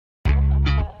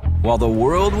while the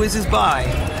world whizzes by,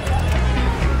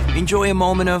 enjoy a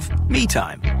moment of me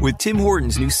time with Tim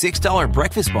Hortons' new $6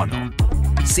 breakfast bundle.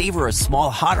 Savor a small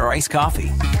hot or iced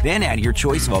coffee, then add your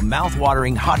choice of a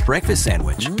mouth-watering hot breakfast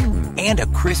sandwich and a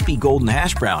crispy golden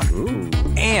hash brown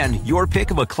and your pick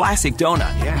of a classic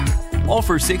donut. Yeah. All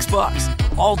for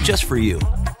 $6, all just for you.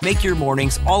 Make your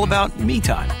mornings all about me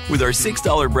time with our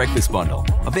 $6 breakfast bundle.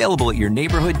 Available at your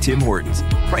neighborhood Tim Hortons.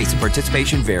 Price and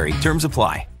participation vary. Terms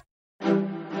apply.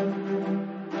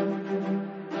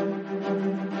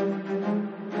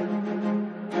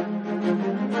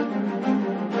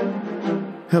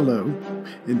 Hello,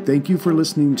 and thank you for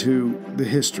listening to The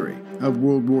History of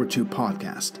World War II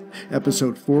podcast,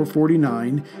 episode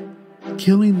 449,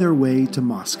 Killing Their Way to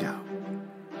Moscow.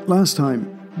 Last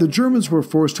time, the Germans were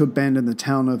forced to abandon the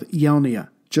town of Yelnya,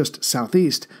 just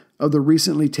southeast of the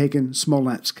recently taken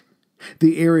Smolensk.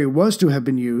 The area was to have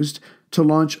been used to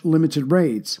launch limited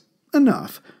raids,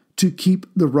 enough to keep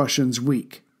the Russians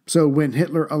weak. So when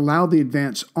Hitler allowed the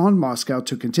advance on Moscow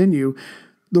to continue,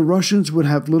 the Russians would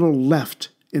have little left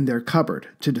in their cupboard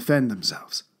to defend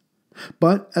themselves.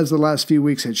 But, as the last few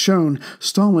weeks had shown,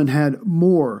 Stalin had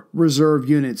more reserve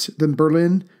units than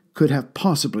Berlin could have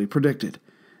possibly predicted,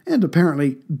 and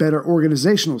apparently better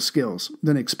organizational skills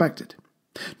than expected.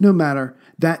 No matter,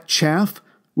 that chaff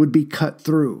would be cut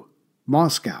through.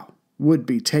 Moscow would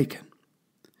be taken.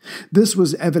 This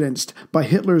was evidenced by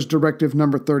Hitler's Directive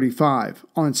No. 35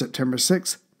 on September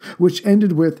 6th, which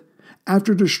ended with,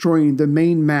 after destroying the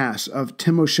main mass of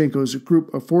Timoshenko's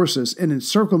group of forces in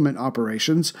encirclement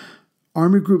operations,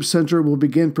 Army Group Center will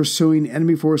begin pursuing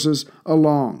enemy forces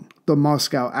along the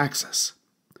Moscow axis.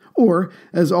 Or,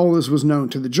 as all this was known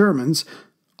to the Germans,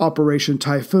 Operation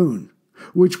Typhoon,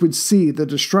 which would see the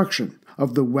destruction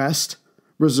of the West,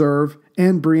 Reserve,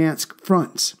 and Bryansk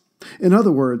fronts. In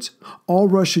other words, all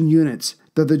Russian units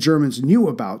that the Germans knew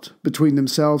about between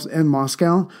themselves and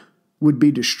Moscow would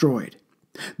be destroyed.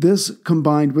 This,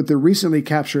 combined with the recently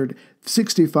captured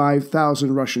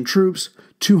 65,000 Russian troops,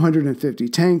 250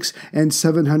 tanks, and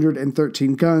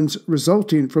 713 guns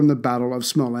resulting from the Battle of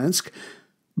Smolensk,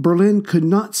 Berlin could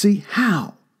not see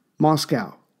how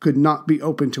Moscow could not be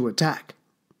open to attack.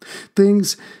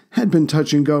 Things had been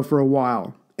touch and go for a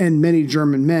while, and many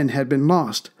German men had been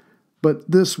lost,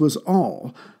 but this was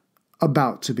all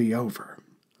about to be over.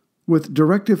 With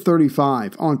Directive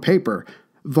 35 on paper,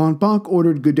 von Bock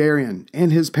ordered Guderian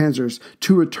and his panzers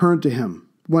to return to him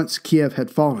once Kiev had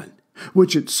fallen,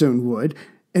 which it soon would,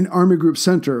 and Army Group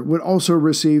Center would also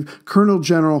receive Colonel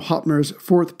General Hauptmann's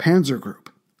 4th Panzer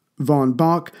Group. Von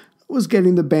Bock was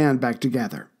getting the band back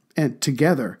together, and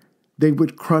together they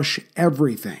would crush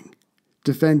everything,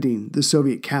 defending the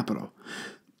Soviet capital.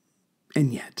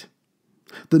 And yet,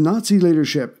 the Nazi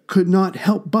leadership could not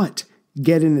help but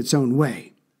get in its own way.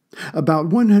 About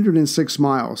 106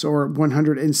 miles, or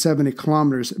 170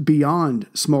 kilometers beyond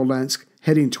Smolensk,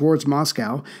 heading towards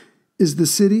Moscow, is the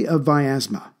city of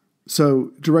Vyazma,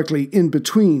 so directly in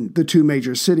between the two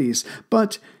major cities,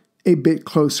 but a bit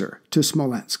closer to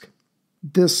Smolensk.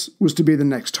 This was to be the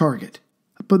next target,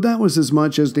 but that was as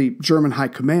much as the German High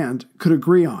Command could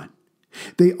agree on.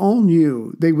 They all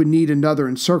knew they would need another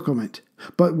encirclement,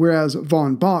 but whereas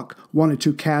von Bock wanted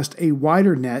to cast a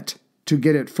wider net to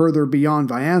get it further beyond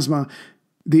Vyazma,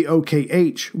 the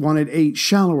OKH wanted a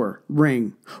shallower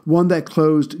ring, one that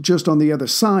closed just on the other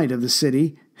side of the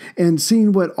city, and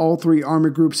seeing what all three army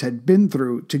groups had been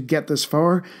through to get this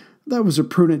far, that was a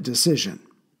prudent decision.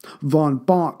 Von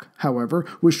Bock, however,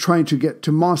 was trying to get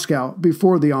to Moscow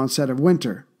before the onset of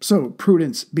winter, so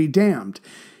prudence be damned.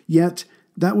 Yet,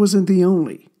 that wasn't the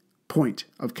only point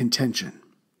of contention.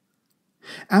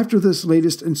 After this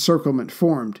latest encirclement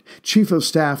formed, Chief of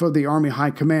Staff of the Army High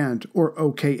Command, or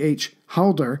OKH,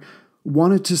 Halder,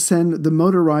 wanted to send the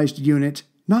motorized unit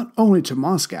not only to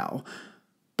Moscow,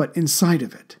 but inside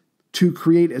of it, to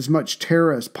create as much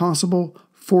terror as possible,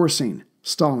 forcing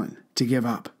Stalin to give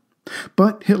up.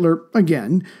 But Hitler,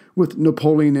 again, with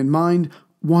Napoleon in mind,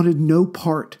 wanted no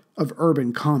part of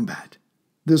urban combat.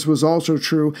 This was also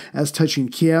true as touching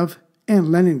Kiev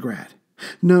and Leningrad.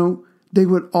 No, they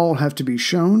would all have to be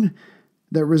shown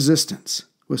that resistance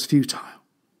was futile.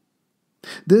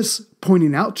 This,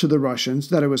 pointing out to the Russians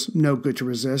that it was no good to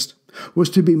resist, was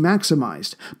to be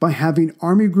maximized by having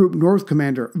Army Group North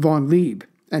Commander von Lieb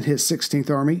and his 16th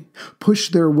Army push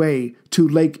their way to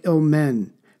Lake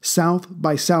Ilmen, south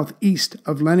by southeast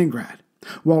of Leningrad,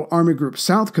 while Army Group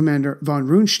South Commander von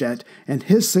Rundstedt and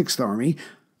his 6th Army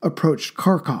approached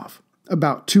Kharkov,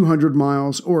 about 200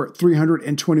 miles or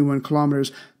 321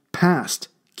 kilometers past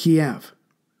Kiev.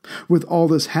 With all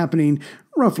this happening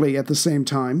roughly at the same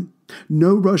time,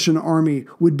 No Russian army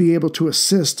would be able to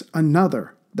assist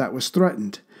another that was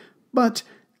threatened. But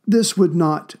this would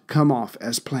not come off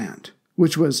as planned,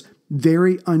 which was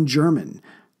very un-German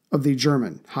of the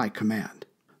German High Command.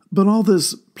 But all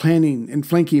this planning and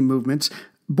flanking movements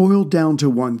boiled down to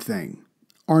one thing.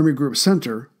 Army Group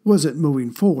Center wasn't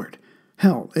moving forward.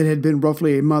 Hell, it had been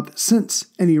roughly a month since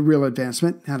any real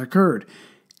advancement had occurred,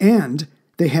 and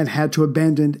they had had to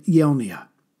abandon Yelnya.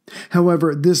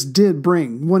 However, this did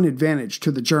bring one advantage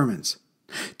to the Germans.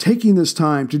 Taking this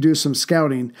time to do some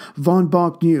scouting, von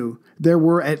Bock knew there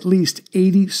were at least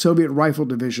 80 Soviet rifle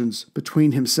divisions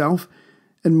between himself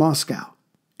and Moscow,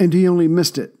 and he only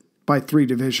missed it by 3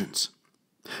 divisions.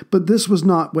 But this was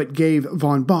not what gave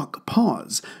von Bock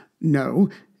pause. No,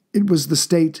 it was the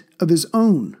state of his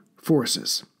own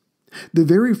forces. The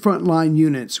very frontline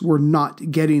units were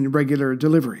not getting regular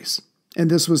deliveries,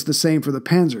 and this was the same for the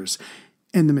panzers,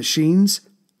 and the machines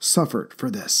suffered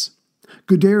for this.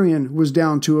 Guderian was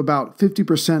down to about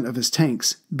 50% of his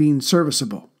tanks being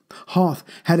serviceable. Hoth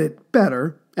had it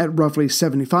better at roughly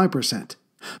 75%.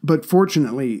 But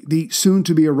fortunately, the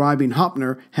soon-to-be-arriving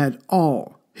Hoppner had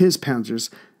all his panzers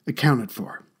accounted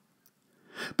for.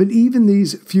 But even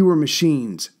these fewer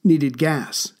machines needed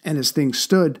gas, and as things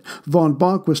stood, von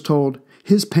Bock was told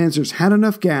his panzers had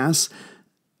enough gas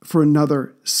for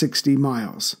another 60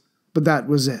 miles. But that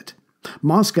was it.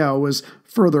 Moscow was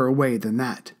further away than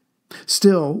that.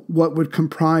 Still, what would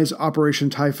comprise Operation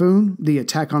Typhoon, the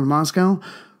attack on Moscow,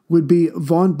 would be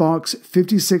von Bock's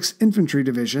 56 infantry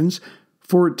divisions,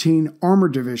 14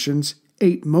 armored divisions,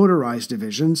 8 motorized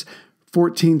divisions,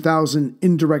 14,000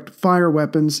 indirect fire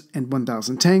weapons, and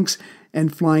 1,000 tanks,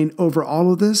 and flying over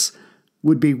all of this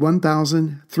would be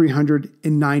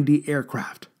 1,390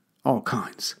 aircraft, all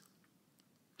kinds.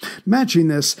 Matching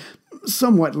this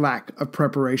somewhat lack of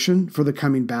preparation for the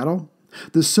coming battle,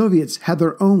 the Soviets had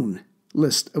their own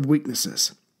list of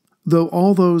weaknesses. Though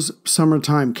all those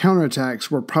summertime counterattacks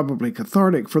were probably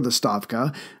cathartic for the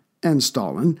Stavka and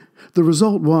Stalin, the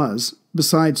result was,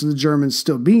 besides the Germans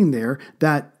still being there,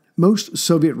 that most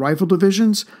Soviet rifle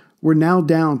divisions were now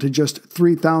down to just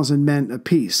 3,000 men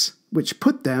apiece, which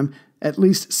put them at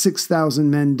least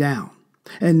 6,000 men down.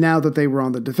 And now that they were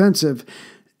on the defensive,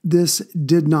 this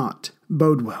did not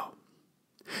bode well.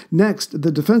 Next,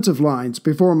 the defensive lines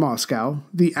before Moscow,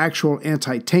 the actual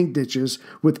anti-tank ditches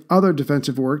with other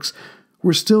defensive works,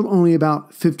 were still only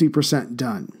about 50%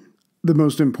 done. The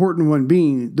most important one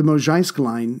being the Mozhaisk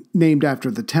line, named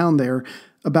after the town there,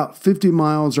 about 50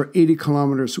 miles or 80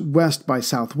 kilometers west by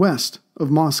southwest of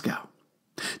Moscow.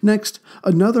 Next,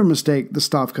 another mistake the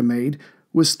Stavka made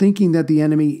was thinking that the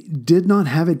enemy did not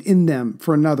have it in them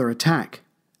for another attack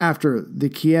after the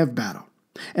Kiev battle.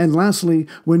 And lastly,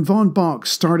 when von Bock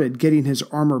started getting his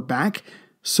armor back,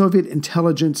 Soviet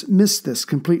intelligence missed this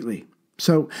completely.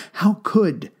 So how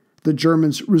could the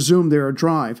Germans resume their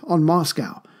drive on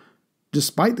Moscow?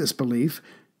 Despite this belief,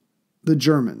 the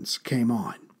Germans came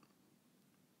on.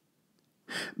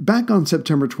 Back on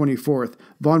September 24th,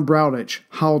 von Brauchitsch,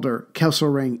 Halder,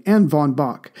 Kesselring, and von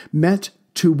Bock met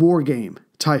to wargame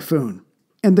Typhoon,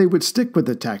 and they would stick with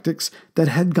the tactics that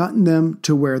had gotten them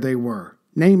to where they were,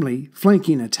 namely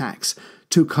flanking attacks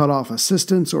to cut off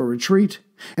assistance or retreat,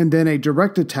 and then a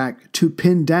direct attack to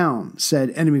pin down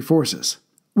said enemy forces,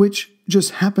 which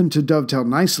just happened to dovetail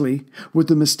nicely with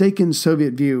the mistaken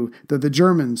Soviet view that the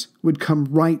Germans would come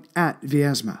right at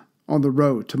Vyazma on the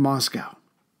road to Moscow.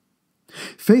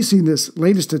 Facing this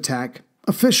latest attack,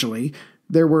 officially,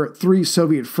 there were 3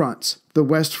 Soviet fronts. The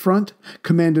West Front,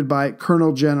 commanded by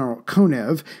Colonel General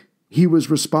Konev. He was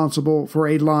responsible for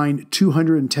a line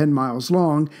 210 miles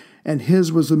long, and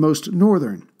his was the most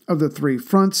northern of the 3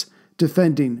 fronts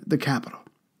defending the capital.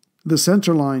 The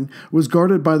center line was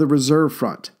guarded by the Reserve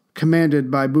Front,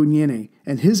 commanded by Bunyini,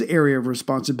 and his area of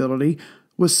responsibility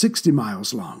was 60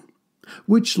 miles long,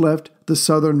 which left the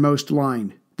southernmost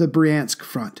line, the Bryansk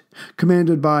Front,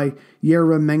 commanded by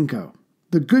Yeremenko.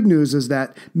 The good news is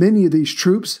that many of these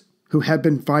troops, who had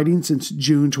been fighting since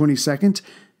June 22nd,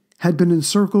 had been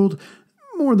encircled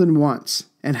more than once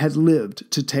and had lived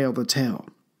to tell the tale.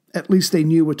 At least they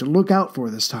knew what to look out for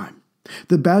this time.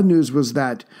 The bad news was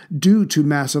that, due to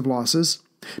massive losses,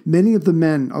 many of the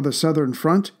men on the southern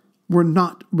front were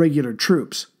not regular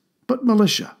troops, but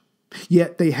militia.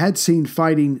 Yet they had seen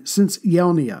fighting since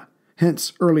Yelnya,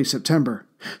 hence early September,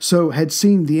 so had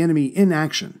seen the enemy in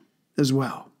action as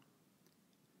well.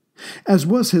 As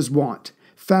was his wont,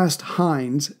 Fast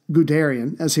Heinz,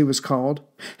 Guderian as he was called,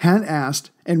 had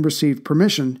asked and received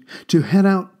permission to head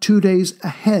out 2 days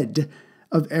ahead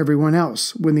of everyone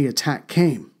else when the attack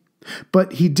came.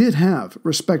 But he did have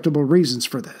respectable reasons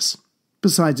for this,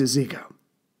 besides his ego.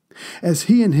 As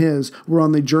he and his were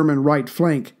on the German right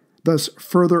flank, thus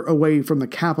further away from the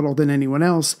capital than anyone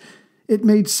else, it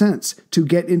made sense to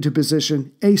get into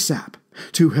position ASAP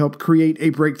to help create a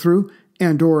breakthrough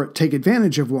and or take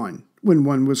advantage of one when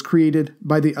one was created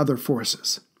by the other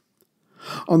forces.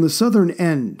 On the southern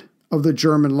end of the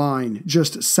German line,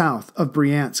 just south of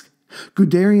Bryansk,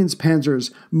 Guderian's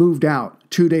panzers moved out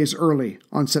 2 days early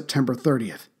on September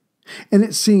 30th, and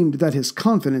it seemed that his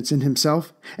confidence in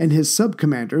himself and his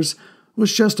sub-commanders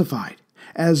was justified,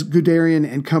 as Guderian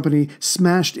and company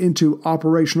smashed into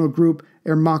operational group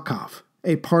Ermakov,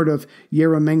 a part of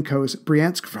Yeremenko's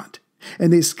Bryansk front,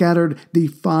 and they scattered the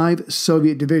 5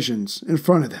 Soviet divisions in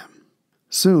front of them.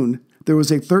 Soon, there was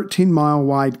a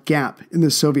 13-mile-wide gap in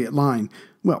the Soviet line,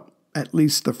 well, at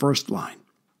least the first line.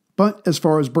 But as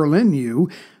far as Berlin knew,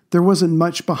 there wasn't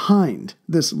much behind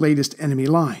this latest enemy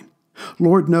line.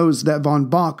 Lord knows that von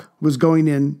Bock was going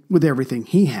in with everything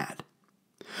he had.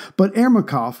 But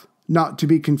Ermakov, not to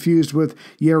be confused with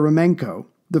Yeremenko,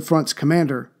 the front's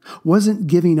commander, wasn't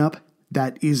giving up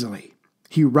that easily.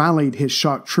 He rallied his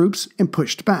shock troops and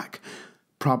pushed back.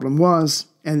 Problem was,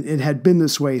 and it had been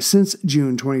this way since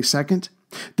June 22nd,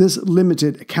 this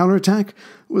limited counterattack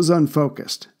was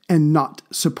unfocused and not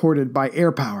supported by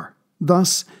air power.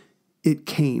 Thus, it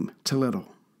came to little.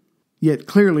 Yet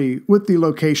clearly, with the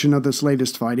location of this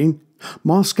latest fighting,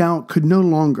 Moscow could no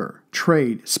longer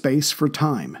trade space for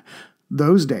time.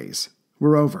 Those days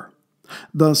were over.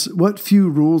 Thus, what few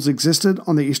rules existed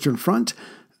on the Eastern Front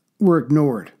were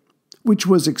ignored, which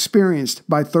was experienced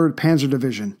by 3rd Panzer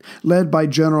Division, led by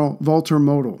General Walter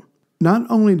Model. Not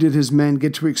only did his men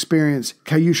get to experience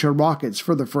Katyusha rockets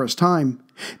for the first time,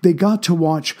 they got to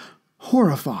watch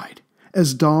horrified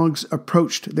as dogs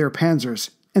approached their panzers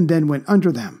and then went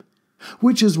under them,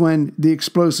 which is when the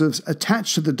explosives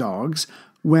attached to the dogs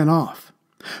went off.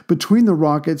 Between the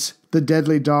rockets, the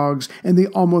deadly dogs, and the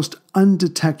almost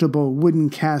undetectable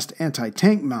wooden-cast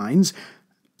anti-tank mines,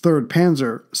 3rd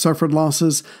Panzer suffered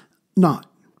losses not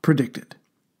predicted.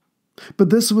 But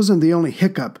this wasn't the only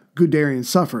hiccup Guderian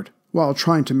suffered while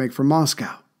trying to make for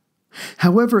Moscow.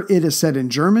 However it is said in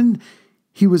German,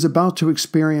 he was about to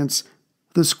experience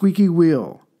the squeaky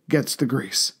wheel gets the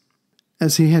grease.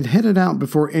 As he had headed out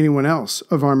before anyone else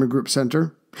of Army Group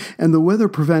Center, and the weather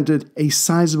prevented a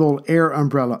sizable air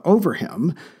umbrella over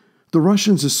him, the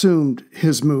Russians assumed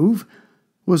his move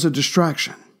was a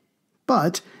distraction.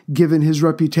 But, given his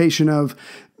reputation of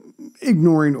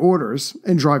ignoring orders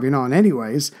and driving on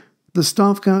anyways, the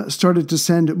Stavka started to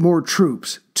send more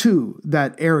troops to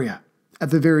that area, at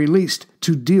the very least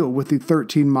to deal with the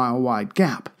 13-mile-wide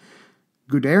gap.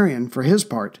 Guderian, for his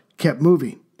part, kept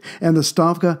moving, and the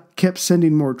Stavka kept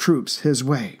sending more troops his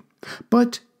way.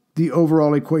 But the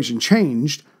overall equation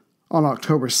changed on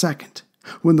October 2nd,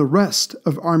 when the rest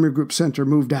of Army Group Center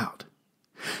moved out.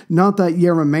 Not that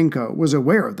Yeremenko was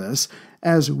aware of this,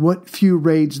 as what few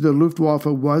raids the Luftwaffe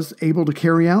was able to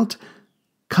carry out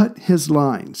cut his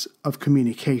lines of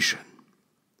communication.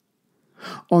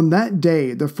 On that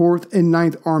day, the 4th and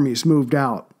 9th Armies moved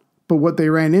out, but what they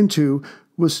ran into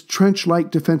was trench-like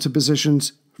defensive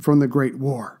positions from the Great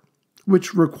War,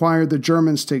 which required the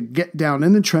Germans to get down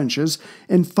in the trenches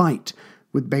and fight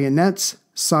with bayonets,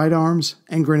 sidearms,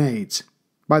 and grenades.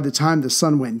 By the time the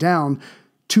sun went down,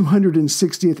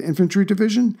 260th Infantry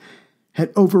Division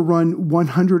had overrun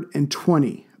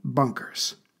 120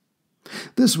 bunkers.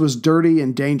 This was dirty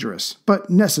and dangerous, but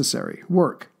necessary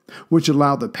work, which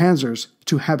allowed the panzers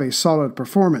to have a solid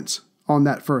performance on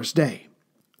that first day.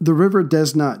 The River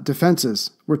Desna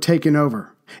defenses were taken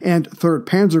over, and 3rd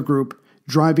Panzer Group,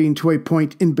 driving to a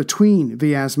point in between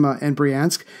Vyazma and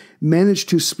Bryansk, managed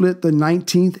to split the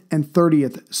 19th and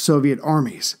 30th Soviet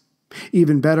armies.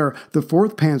 Even better, the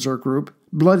 4th Panzer Group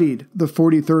bloodied the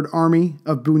 43rd Army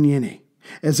of Bunyany,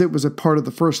 as it was a part of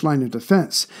the first line of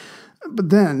defense. But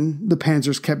then the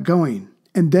panzers kept going,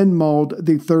 and then mauled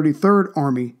the 33rd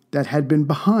Army that had been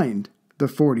behind the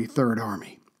 43rd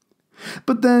Army.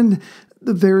 But then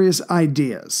the various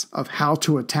ideas of how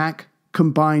to attack,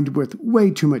 combined with way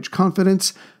too much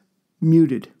confidence,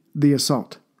 muted the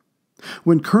assault.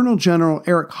 When Colonel General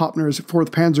Erich Hoppner's 4th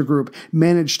Panzer Group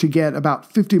managed to get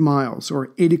about 50 miles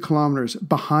or 80 kilometers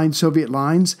behind Soviet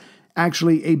lines,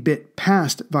 actually a bit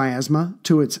past Vyazma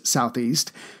to its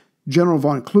southeast, General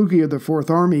von Kluge of the 4th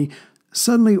Army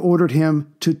suddenly ordered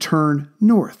him to turn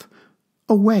north,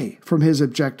 away from his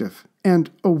objective and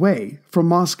away from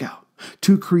Moscow,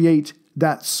 to create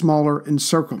that smaller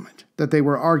encirclement that they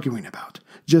were arguing about,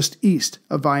 just east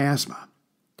of Vyazma.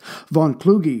 Von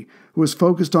Kluge was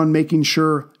focused on making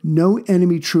sure no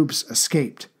enemy troops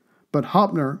escaped, but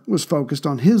Hoppner was focused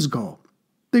on his goal.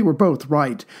 They were both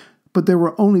right, but there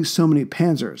were only so many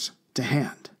panzers to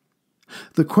hand.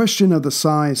 The question of the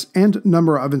size and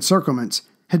number of encirclements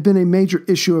had been a major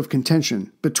issue of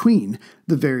contention between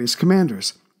the various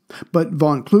commanders, but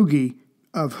von Kluge,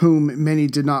 of whom many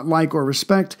did not like or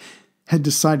respect, had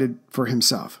decided for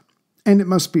himself. And it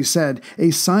must be said,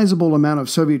 a sizable amount of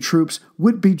Soviet troops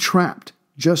would be trapped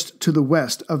just to the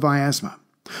west of Vyazma.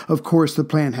 Of course, the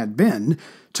plan had been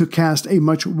to cast a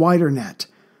much wider net,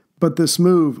 but this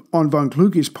move on von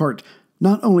Kluge's part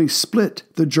not only split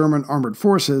the German armored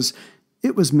forces,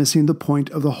 it was missing the point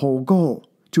of the whole goal,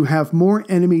 to have more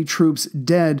enemy troops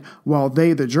dead while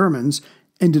they, the Germans,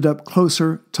 ended up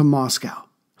closer to Moscow.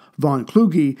 Von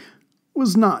Kluge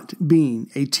was not being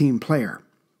a team player.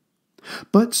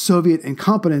 But Soviet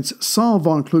incompetence saw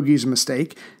von Kluge's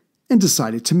mistake and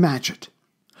decided to match it.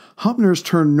 Hoppner's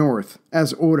turn north,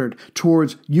 as ordered,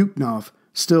 towards Yukhnov,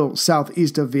 still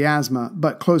southeast of Vyazma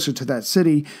but closer to that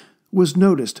city, was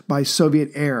noticed by Soviet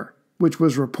air, which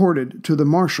was reported to the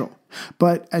marshal.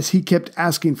 But as he kept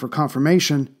asking for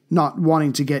confirmation, not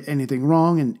wanting to get anything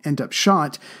wrong and end up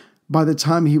shot, by the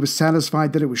time he was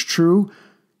satisfied that it was true,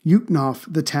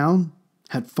 Yukhnov, the town,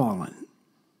 had fallen.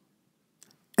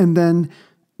 And then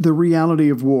the reality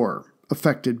of war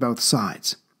affected both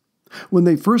sides. When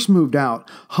they first moved out,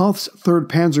 Hoth's 3rd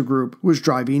Panzer Group was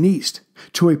driving east,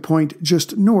 to a point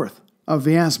just north of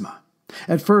Vyazma.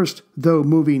 At first, though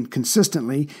moving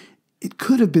consistently, it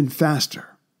could have been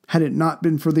faster, had it not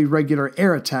been for the regular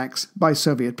air attacks by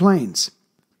Soviet planes.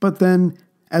 But then,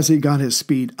 as he got his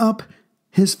speed up,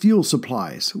 his fuel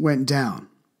supplies went down.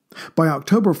 By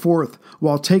October 4th,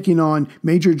 while taking on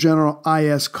Major General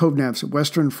I.S. Kovnev's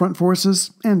Western Front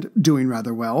forces, and doing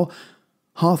rather well,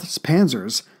 Hoth's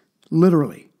panzers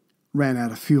literally ran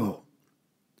out of fuel.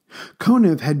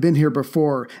 Konev had been here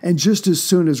before, and just as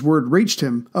soon as word reached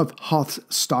him of Hoth's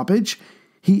stoppage,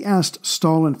 he asked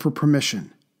Stalin for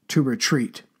permission to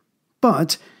retreat.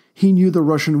 But he knew the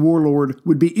Russian warlord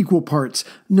would be equal parts,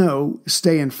 no,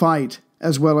 stay and fight,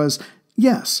 as well as,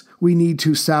 yes, we need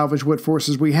to salvage what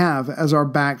forces we have as our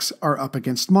backs are up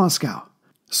against Moscow.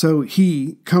 So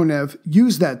he, Konev,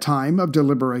 used that time of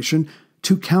deliberation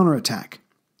to counterattack.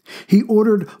 He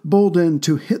ordered Boldin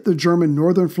to hit the German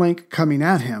northern flank coming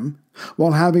at him,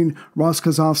 while having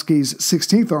Roskosovsky's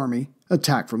 16th Army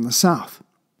attack from the south.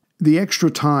 The extra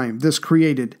time this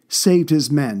created saved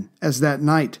his men, as that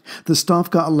night the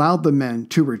Stavka allowed the men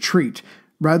to retreat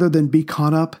rather than be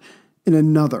caught up in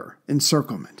another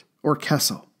encirclement, or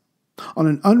Kessel. On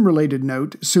an unrelated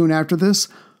note, soon after this,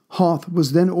 Hoth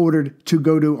was then ordered to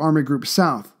go to Army Group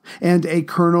South, and a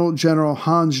Colonel General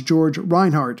Hans-Georg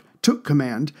Reinhardt took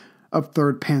command of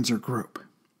 3rd Panzer Group.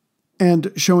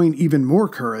 And showing even more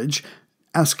courage,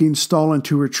 asking Stalin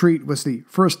to retreat was the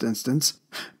first instance,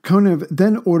 Konev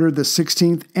then ordered the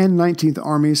 16th and 19th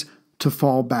Armies to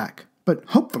fall back, but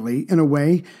hopefully in a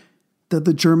way that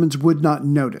the Germans would not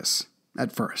notice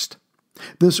at first.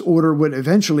 This order would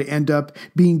eventually end up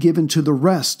being given to the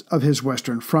rest of his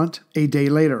Western Front a day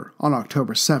later, on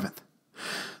October 7th.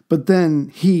 But then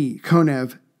he,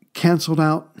 Konev, canceled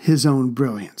out his own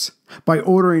brilliance by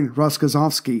ordering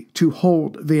Roskosovsky to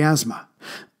hold Vyazma.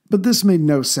 But this made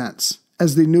no sense,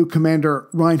 as the new commander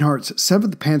Reinhardt's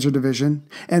 7th Panzer Division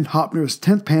and Hoppner's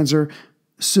 10th Panzer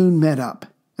soon met up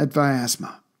at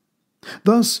Vyazma.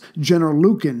 Thus, General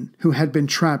Lukin, who had been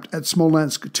trapped at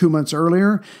Smolensk 2 months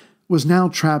earlier, was now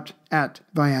trapped at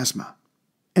Vyazma.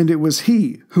 And it was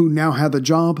he who now had the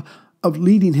job of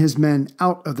leading his men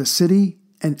out of the city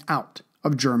and out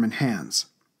of German hands.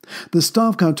 The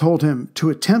Stavka told him to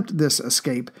attempt this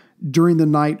escape during the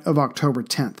night of October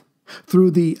 10th,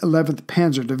 through the 11th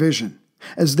Panzer Division,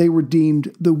 as they were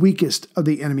deemed the weakest of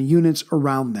the enemy units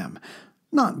around them.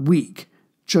 Not weak,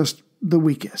 just the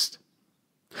weakest.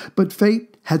 But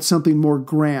fate had something more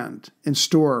grand in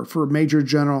store for Major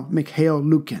General Mikhail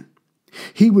Lukin.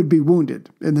 He would be wounded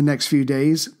in the next few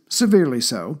days, severely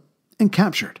so, and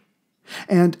captured.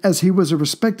 And as he was a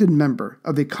respected member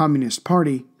of the Communist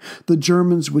Party, the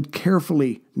Germans would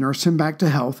carefully nurse him back to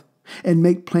health and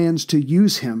make plans to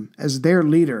use him as their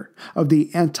leader of the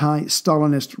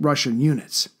anti-Stalinist Russian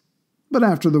units. But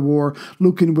after the war,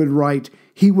 Lukin would write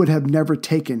he would have never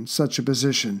taken such a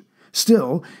position.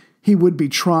 Still, he would be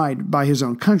tried by his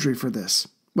own country for this,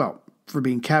 well, for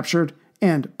being captured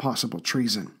and possible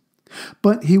treason.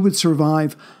 But he would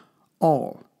survive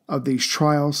all of these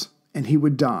trials, and he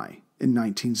would die in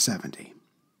 1970.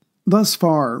 Thus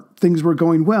far, things were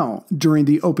going well during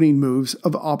the opening moves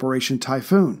of Operation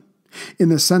Typhoon. In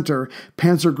the center,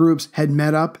 panzer groups had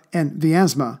met up and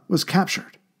Vyazma was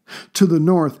captured. To the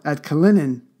north at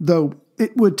Kalinin, though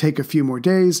it would take a few more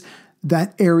days,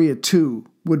 that area too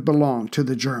would belong to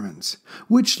the Germans,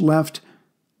 which left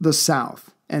the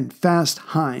south and fast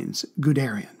Heinz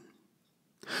Guderian.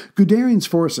 Guderian's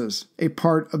forces, a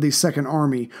part of the Second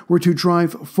Army, were to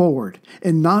drive forward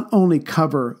and not only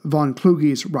cover von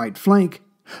Kluge's right flank,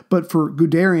 but for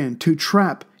Guderian to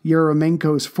trap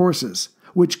Yeremenko's forces,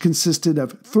 which consisted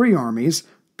of 3 armies,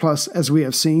 plus, as we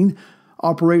have seen,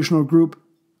 Operational Group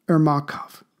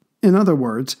Ermakov. In other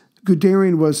words,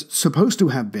 Guderian was supposed to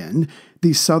have been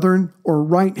the southern or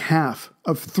right half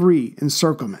of 3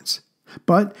 encirclements,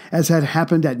 but as had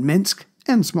happened at Minsk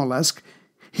and Smolensk,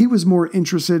 he was more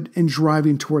interested in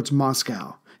driving towards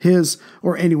Moscow, his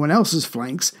or anyone else's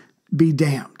flanks be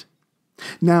damned.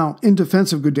 Now, in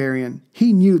defense of Guderian,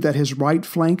 he knew that his right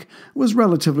flank was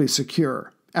relatively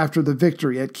secure after the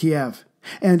victory at Kiev,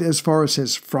 and as far as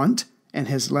his front and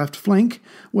his left flank,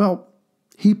 well,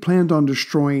 he planned on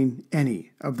destroying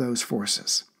any of those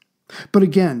forces. But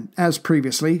again, as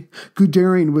previously,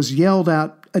 Guderian was yelled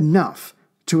at enough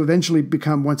to eventually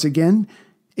become once again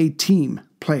a team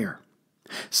player.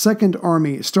 Second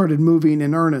Army started moving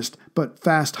in earnest, but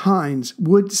Fast Heinz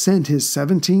would send his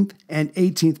 17th and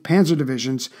 18th Panzer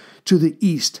Divisions to the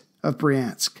east of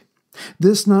Bryansk.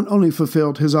 This not only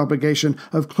fulfilled his obligation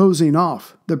of closing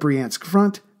off the Bryansk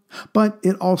front, but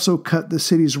it also cut the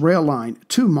city's rail line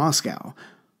to Moscow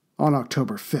on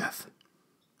October 5th.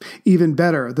 Even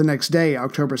better, the next day,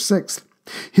 October 6th,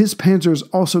 his panzers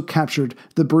also captured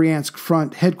the Bryansk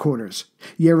front headquarters.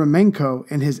 Yeremenko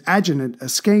and his adjutant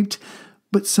escaped,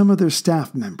 but some of their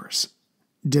staff members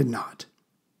did not.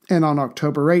 And on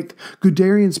October 8th,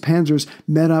 Guderian's panzers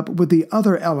met up with the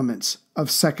other elements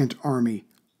of Second Army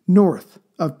north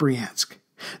of Bryansk.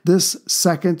 This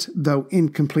second, though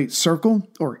incomplete circle,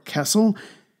 or Kessel,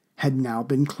 had now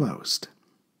been closed.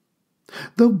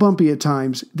 Though bumpy at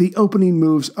times, the opening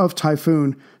moves of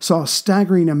Typhoon saw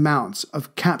staggering amounts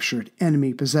of captured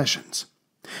enemy possessions.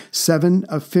 7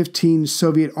 of 15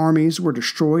 Soviet armies were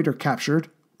destroyed or captured.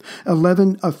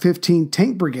 11 of 15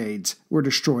 tank brigades were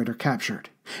destroyed or captured,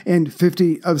 and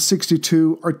 50 of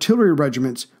 62 artillery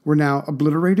regiments were now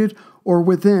obliterated or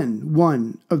within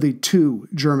one of the 2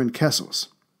 German Kessels.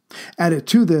 Added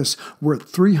to this were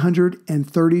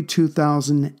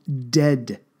 332,000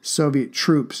 dead Soviet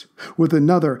troops, with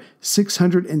another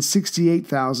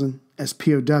 668,000 as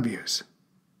POWs.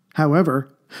 However,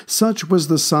 such was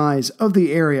the size of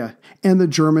the area and the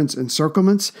Germans'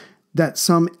 encirclements that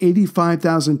some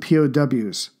 85,000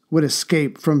 POWs would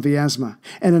escape from Vyazma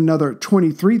and another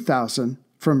 23,000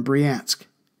 from Bryansk.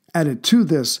 Added to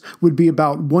this would be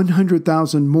about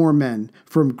 100,000 more men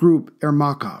from Group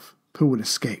Ermakov who would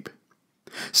escape.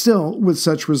 Still, with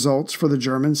such results for the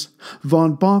Germans,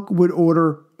 von Bock would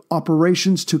order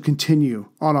operations to continue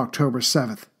on October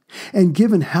 7th, and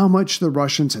given how much the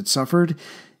Russians had suffered,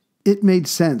 it made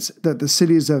sense that the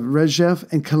cities of Rzhev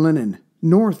and Kalinin,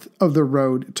 north of the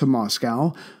road to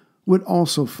Moscow, would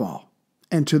also fall,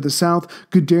 and to the south,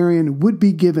 Guderian would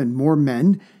be given more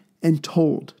men and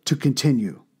told to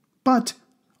continue, but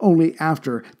only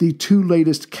after the 2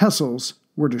 latest Kessels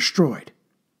were destroyed.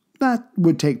 That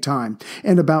would take time,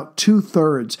 and about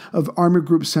 2/3 of Army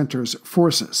Group Center's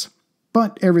forces.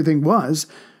 But everything was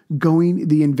going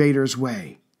the invaders'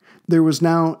 way. There was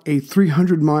now a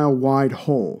 300-mile-wide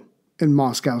hole in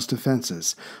Moscow's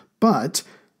defenses, but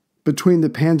between the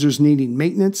panzers needing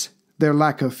maintenance, their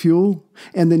lack of fuel,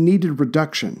 and the needed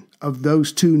reduction of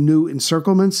those 2 new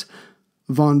encirclements,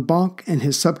 von Bock and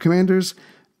his subcommanders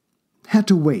had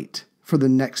to wait for the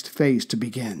next phase to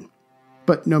begin.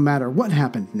 But no matter what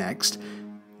happened next,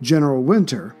 General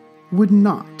Winter would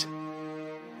not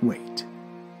wait.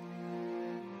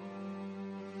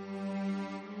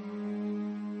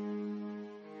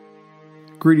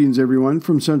 Greetings, everyone,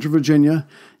 from Central Virginia.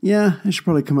 Yeah, I should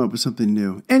probably come up with something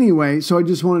new. Anyway, so I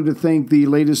just wanted to thank the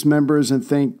latest members and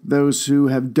thank those who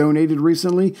have donated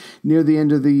recently. Near the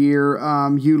end of the year,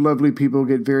 you lovely people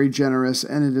get very generous,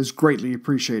 and it is greatly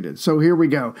appreciated. So here we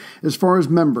go. As far as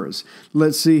members,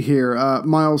 let's see here.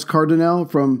 Miles Cardinal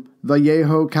from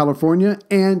Vallejo, California,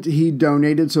 and he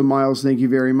donated. So, Miles, thank you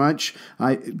very much.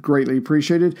 I greatly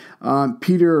appreciate it.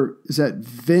 Peter, is that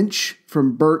Vinch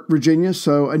from Burt, Virginia?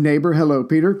 So, a neighbor. Hello,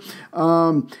 Peter.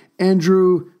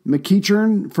 Andrew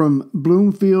McEachern from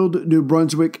Bloomfield, New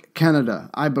Brunswick, Canada,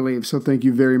 I believe. So, thank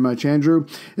you very much, Andrew.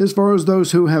 As far as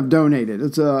those who have donated,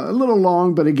 it's a little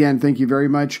long, but again, thank you very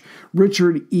much.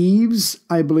 Richard Eves,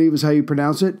 I believe is how you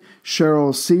pronounce it.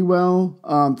 Cheryl Sewell,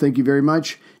 thank you very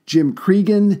much. Jim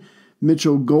Cregan,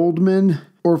 Mitchell Goldman,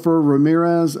 Orfer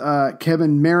Ramirez,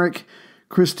 Kevin Merrick,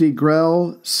 Christy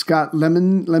Grell, Scott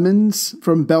Lemons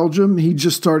from Belgium. He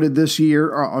just started this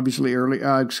year, obviously early,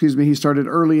 he started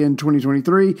early in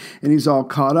 2023, and he's all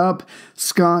caught up.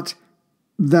 Scott,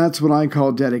 that's what I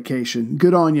call dedication.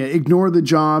 Good on you. Ignore the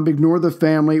job, ignore the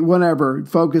family, whatever.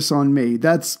 Focus on me.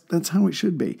 That's how it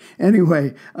should be.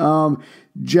 Anyway,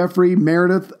 Jeffrey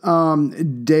Meredith,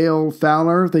 Dale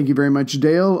Fowler. Thank you very much,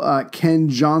 Dale. Ken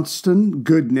Johnston.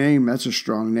 Good name. That's a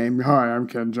strong name. Hi, I'm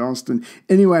Ken Johnston.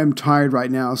 Anyway, I'm tired right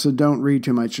now, so don't read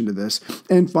too much into this.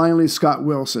 And finally, Scott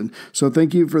Wilson. So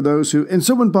thank you for those who... And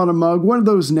someone bought a mug. One of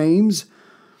those names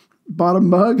bought a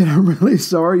mug, and I'm really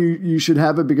sorry. You should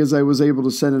have it because I was able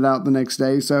to send it out the next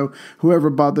day. So whoever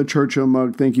bought the Churchill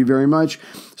mug, thank you very much.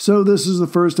 So this is the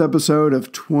first episode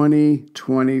of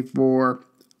 2024.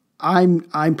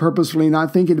 I'm purposefully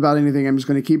not thinking about anything. I'm just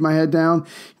going to keep my head down,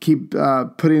 keep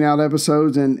putting out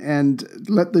episodes, and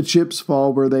let the chips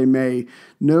fall where they may.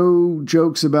 No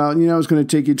jokes about, it's going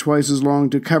to take you twice as long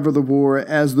to cover the war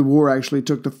as the war actually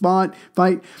took to fight.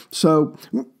 So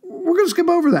we're going to skip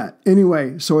over that.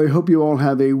 Anyway, so I hope you all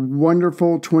have a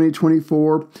wonderful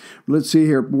 2024. Let's see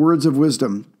here. Words of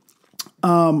wisdom.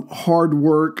 Hard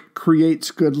work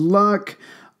creates good luck.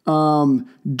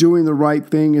 Doing the right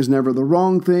thing is never the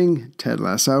wrong thing. Ted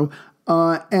Lasso.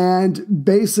 And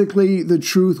basically, the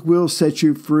truth will set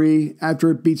you free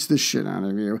after it beats the shit out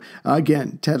of you.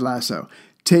 Again, Ted Lasso.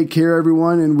 Take care,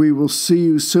 everyone, and we will see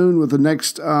you soon with the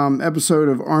next episode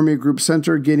of Army Group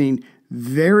Center, getting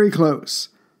very close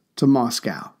to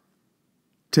Moscow.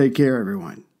 Take care,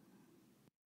 everyone.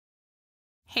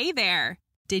 Hey there.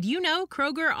 Did you know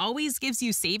Kroger always gives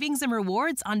you savings and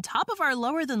rewards on top of our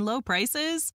lower-than-low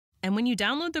prices? And when you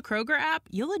download the Kroger app,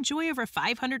 you'll enjoy over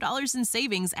 $500 in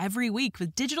savings every week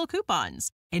with digital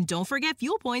coupons. And don't forget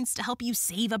fuel points to help you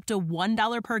save up to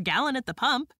 $1 per gallon at the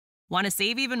pump. Want to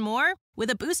save even more? With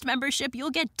a Boost membership, you'll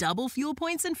get double fuel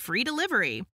points and free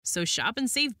delivery. So shop and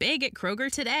save big at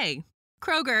Kroger today.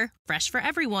 Kroger, fresh for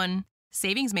everyone.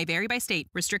 Savings may vary by state.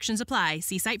 Restrictions apply.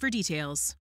 See site for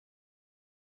details.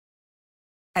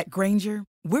 At Grainger,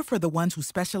 we're for the ones who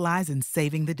specialize in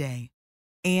saving the day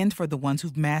and for the ones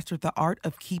who've mastered the art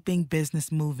of keeping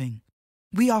business moving.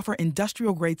 We offer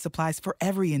industrial-grade supplies for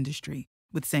every industry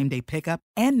with same-day pickup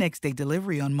and next-day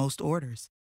delivery on most orders,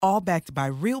 all backed by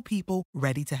real people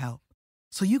ready to help.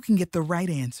 So you can get the right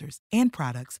answers and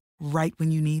products right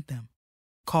when you need them.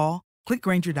 Call, click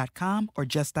Grainger.com, or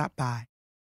just stop by.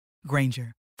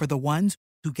 Grainger, for the ones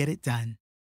who get it done.